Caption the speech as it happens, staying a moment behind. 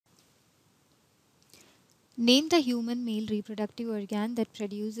Name the human male reproductive organ that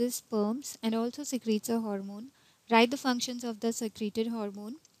produces sperms and also secretes a hormone. Write the functions of the secreted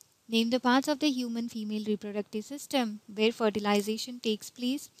hormone. Name the parts of the human female reproductive system where fertilization takes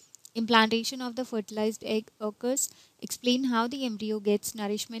place. Implantation of the fertilized egg occurs. Explain how the embryo gets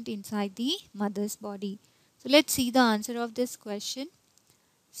nourishment inside the mother's body. So let's see the answer of this question.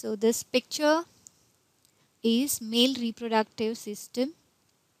 So this picture is male reproductive system.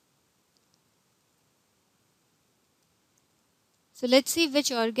 So let's see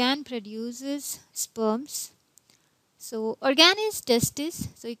which organ produces sperms. So organ is testis.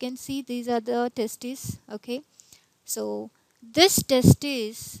 So you can see these are the testes. Okay. So this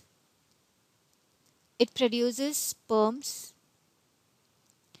testis, it produces sperms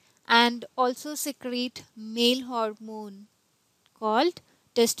and also secrete male hormone called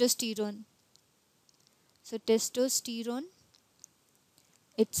testosterone. So testosterone,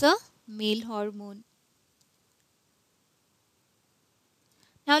 it's a male hormone.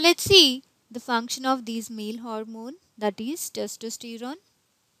 Now let's see the function of these male hormone, that is testosterone.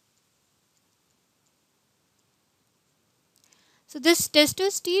 So this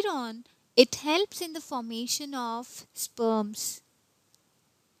testosterone, it helps in the formation of sperms.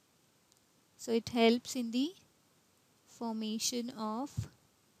 So it helps in the formation of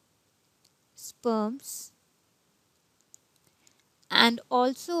sperms, and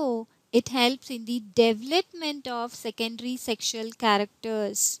also it helps in the development of secondary sexual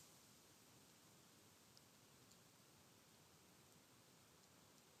characters.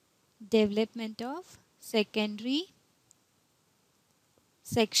 Development of secondary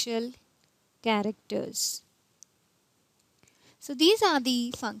sexual characters. So these are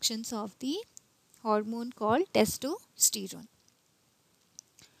the functions of the hormone called testosterone.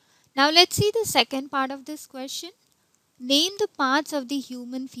 Now let's see the second part of this question. Name the parts of the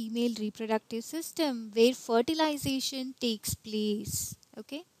human female reproductive system where fertilization takes place.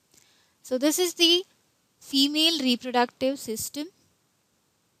 Okay. So this is the female reproductive system.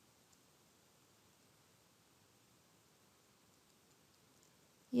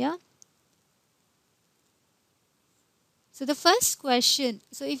 Yeah. So the first question,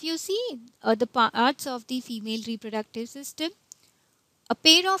 so if you see the parts of the female reproductive system, a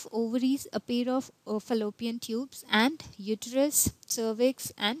pair of ovaries, a pair of fallopian tubes, and uterus,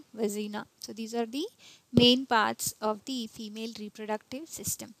 cervix, and vagina. So these are the main parts of the female reproductive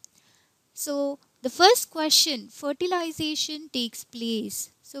system. So the first question, fertilization takes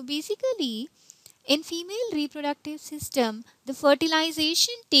place. So basically, in female reproductive system, the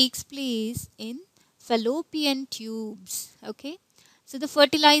fertilization takes place in fallopian tubes. Okay. So the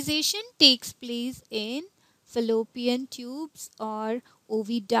fertilization takes place in fallopian tubes or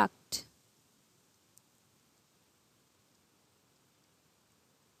oviduct.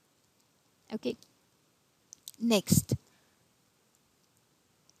 Okay. Next,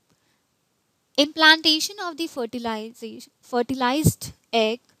 implantation of the fertilized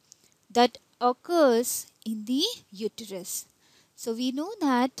egg that occurs in the uterus. So we know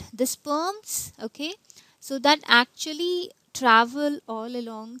that the sperms, okay, so that actually travel all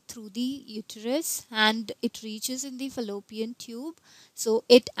along through the uterus and it reaches in the fallopian tube. So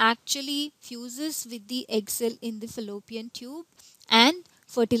it actually fuses with the egg cell in the fallopian tube and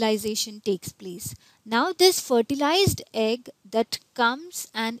fertilization takes place. Now this fertilized egg that comes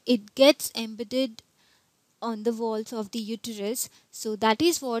and it gets embedded on the walls of the uterus. So that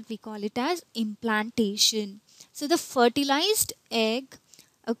is what we call it as implantation. So the fertilized egg,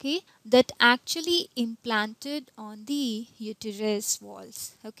 okay, that actually implanted on the uterus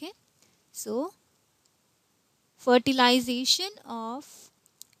walls. Okay. So fertilization of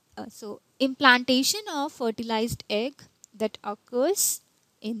implantation of fertilized egg that occurs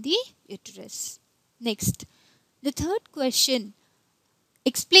in the uterus. Next, the third question,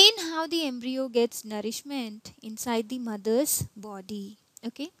 explain how the embryo gets nourishment inside the mother's body.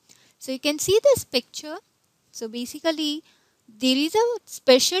 Okay. So you can see this picture. So basically there is a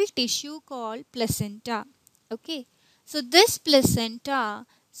special tissue called placenta. Okay. So this placenta,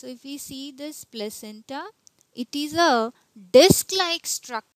 so if we see this placenta, it is a disc-like structure.